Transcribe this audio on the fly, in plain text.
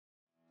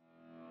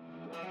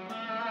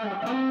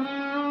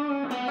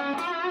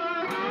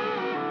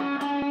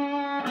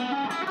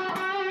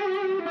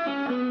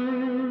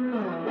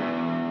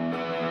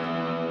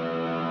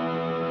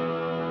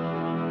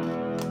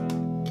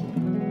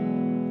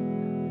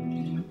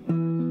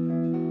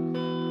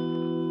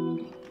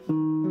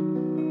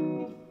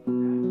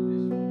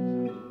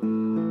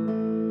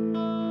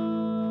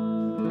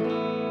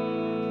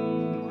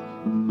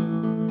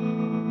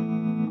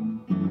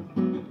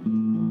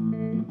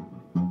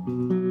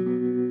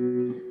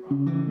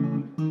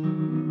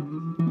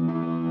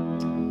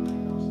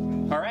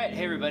Alright,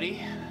 hey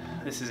everybody,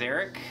 this is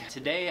Eric.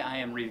 Today I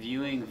am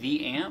reviewing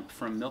the amp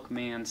from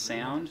Milkman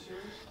Sound.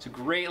 It's a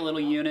great little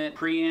unit,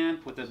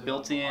 preamp with a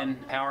built-in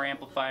power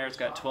amplifier. It's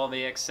got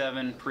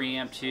 12AX7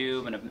 preamp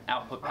tube and an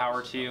output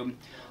power tube.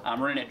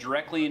 I'm running it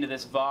directly into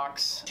this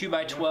Vox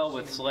 2x12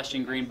 with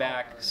Celestian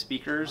greenback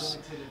speakers.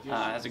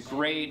 Has a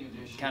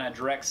great kind of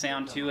direct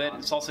sound to it.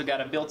 It's also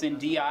got a built-in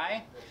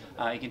DI.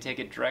 You can take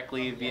it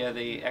directly via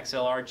the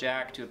XLR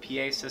jack to a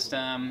PA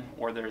system,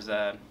 or there's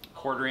a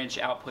 1/4-inch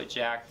output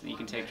jack that you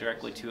can take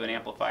directly to an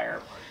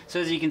amplifier.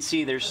 So as you can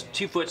see, there's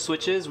 2-foot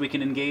switches. We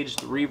can engage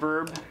the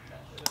reverb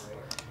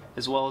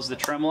as well as the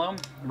tremolo.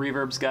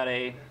 Reverb's got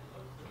a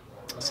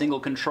single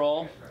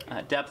control,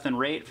 depth and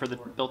rate for the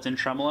built-in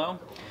tremolo.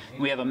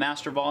 We have a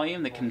master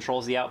volume that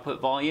controls the output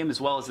volume as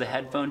well as the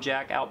headphone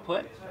jack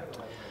output.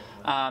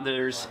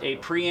 There's a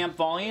preamp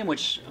volume,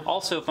 which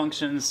also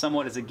functions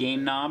somewhat as a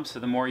gain knob, so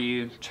the more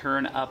you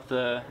turn up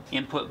the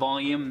input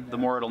volume, the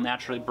more it'll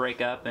naturally break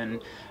up and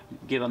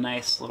give a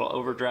nice little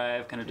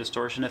overdrive kind of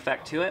distortion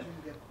effect to it.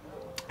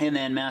 And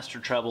then master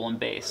treble and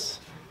bass.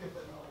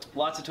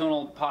 Lots of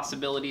tonal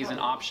possibilities and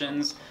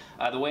options.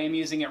 The way I'm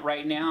using it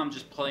right now, I'm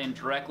just playing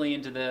directly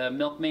into the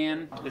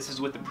Milkman. This is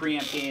with the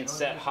preamp gain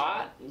set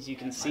hot. As you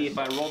can see, if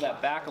I roll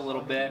that back a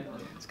little bit,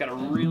 it's got a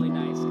really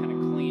nice kind of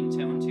clean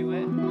tone to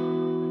it.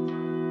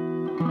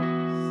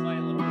 Slight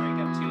little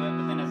breakup to it,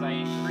 but then as I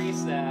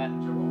increase that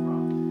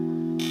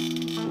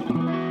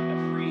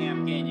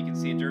preamp gain, you can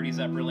see it dirties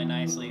up really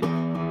nicely.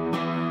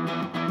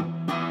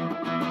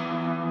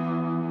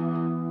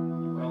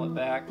 Roll it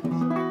back.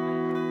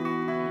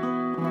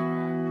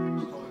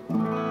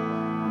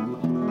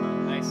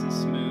 Nice and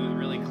smooth,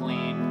 really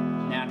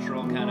clean,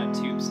 natural kind of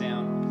tube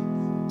sound.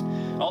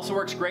 Also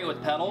works great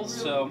with pedals,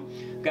 so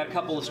we've got a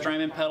couple of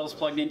Strymon pedals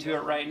plugged into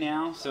it right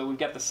now. So we've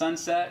got the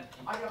Sunset,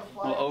 a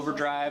little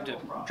overdrive to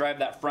drive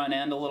that front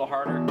end a little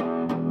harder.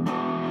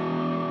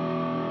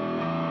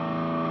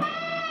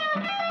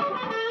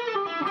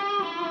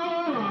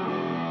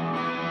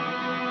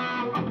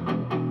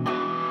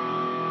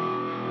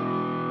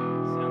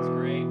 Sounds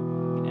great.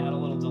 You can add a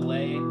little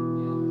delay.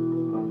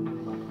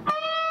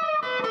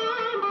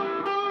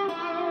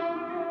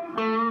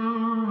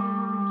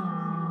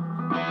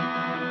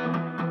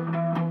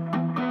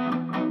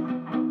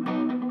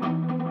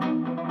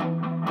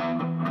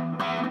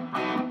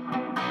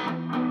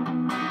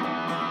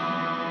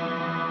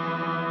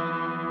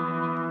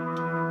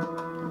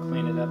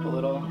 Clean it up a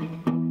little.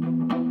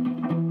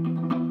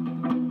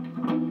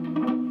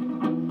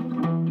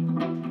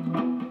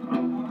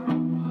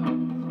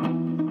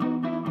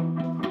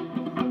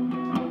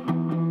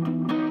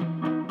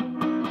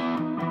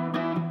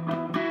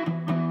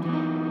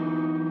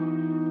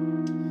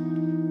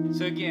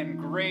 So again,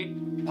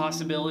 great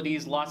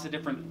possibilities, lots of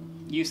different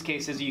use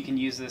cases you can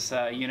use this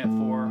unit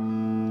for.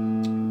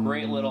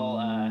 Great little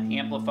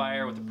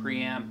amplifier with a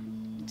preamp,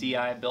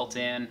 DI built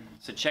in.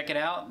 So check it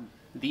out,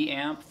 the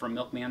amp from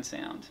Milkman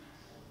Sound.